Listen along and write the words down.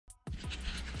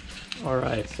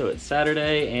Alright, so it's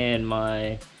Saturday and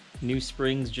my new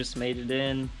springs just made it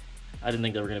in. I didn't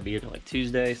think they were going to be here till like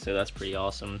Tuesday, so that's pretty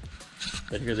awesome.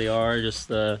 But here they are, just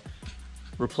the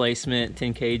replacement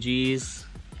 10 kgs.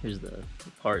 Here's the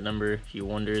part number if you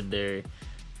wondered.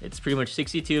 It's pretty much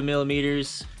 62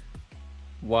 millimeters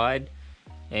wide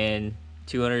and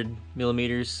 200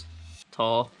 millimeters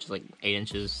tall, just like 8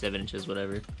 inches, 7 inches,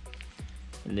 whatever.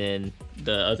 And then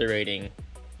the other rating,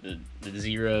 the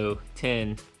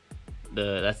 0-10,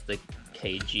 that's the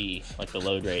kg, like the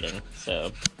load rating.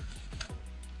 So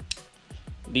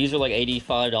these are like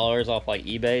 $85 off like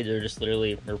eBay. They're just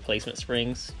literally replacement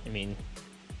springs. I mean,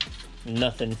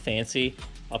 nothing fancy.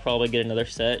 I'll probably get another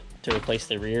set to replace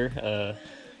the rear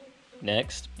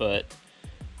next, but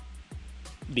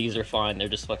these are fine. They're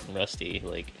just fucking rusty.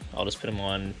 Like, I'll just put them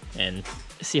on and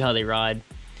see how they ride.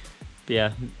 But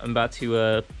yeah, I'm about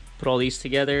to put all these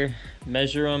together,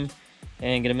 measure them,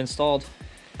 and get them installed.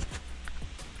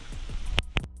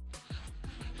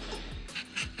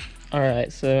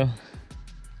 Alright, so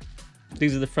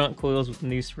these are the front coils with the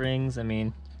new springs. I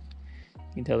mean,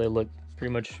 you can tell they look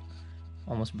pretty much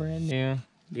almost brand new.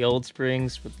 The old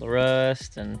springs with the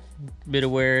rust and a bit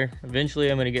of wear. Eventually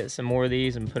I'm going to get some more of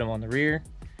these and put them on the rear,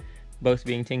 both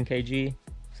being 10 kg,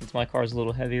 since my car's a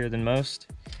little heavier than most.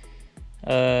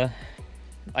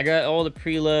 I got all the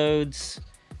preloads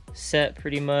set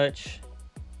pretty much,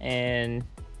 and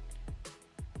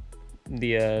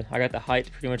I got the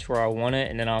height pretty much where I want it,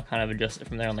 and then I'll kind of adjust it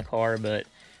from there on the car. But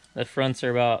the fronts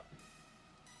are about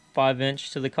 5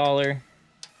 inch to the collar,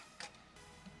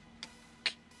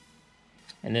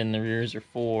 and then the rears are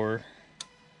 4,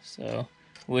 so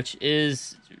which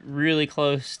is really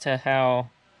close to how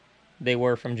they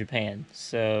were from Japan.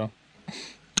 So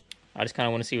I just kind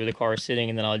of want to see where the car is sitting,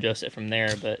 and then I'll adjust it from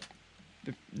there. But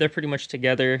they're pretty much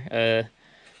together.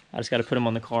 I just got to put them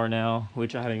on the car now,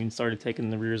 which I haven't even started taking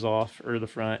the rears off or the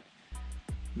front.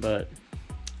 But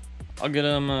I'll get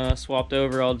them swapped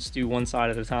over. I'll just do one side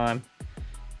at a time,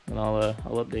 and I'll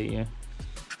update you.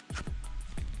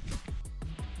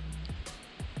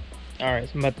 Alright,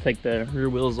 so I'm about to take the rear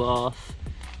wheels off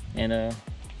and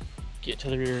get to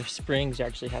the rear springs. You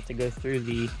actually have to go through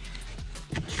the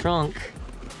trunk,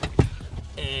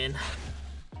 and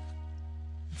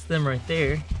it's them right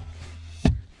there.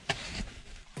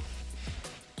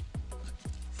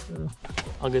 So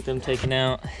I'll get them taken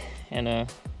out and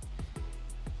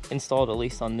installed at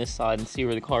least on this side and see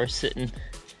where the car is sitting,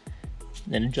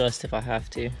 and then adjust if I have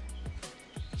to.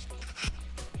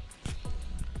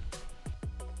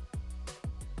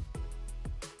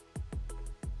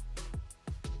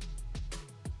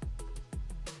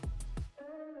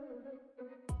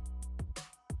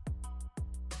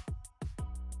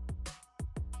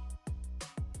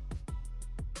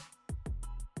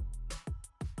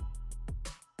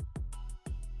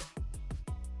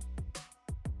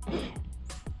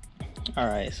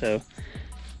 Alright, so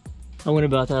I went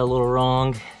about that a little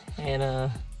wrong, and I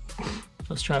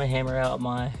was trying to hammer out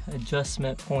my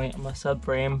adjustment point on my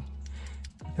subframe.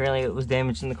 Apparently it was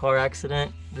damaged in the car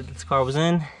accident that this car was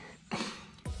in.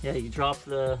 Yeah, you drop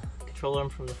the control arm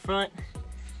from the front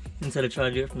instead of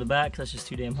trying to do it from the back, because that's just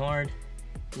too damn hard.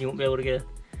 You won't be able to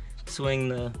swing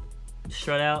the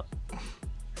strut out.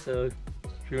 So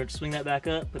pretty much swing that back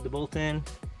up, put the bolt in,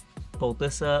 bolt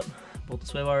this up, bolt the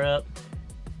sway bar up,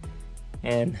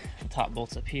 and the top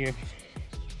bolts up here,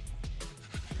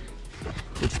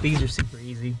 which these are super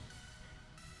easy.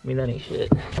 I mean, that ain't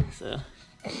shit. So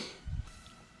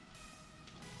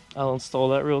I'll install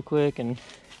that real quick, and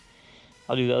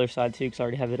I'll do the other side too, because I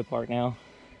already have it apart now,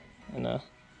 and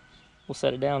we'll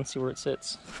set it down and see where it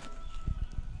sits.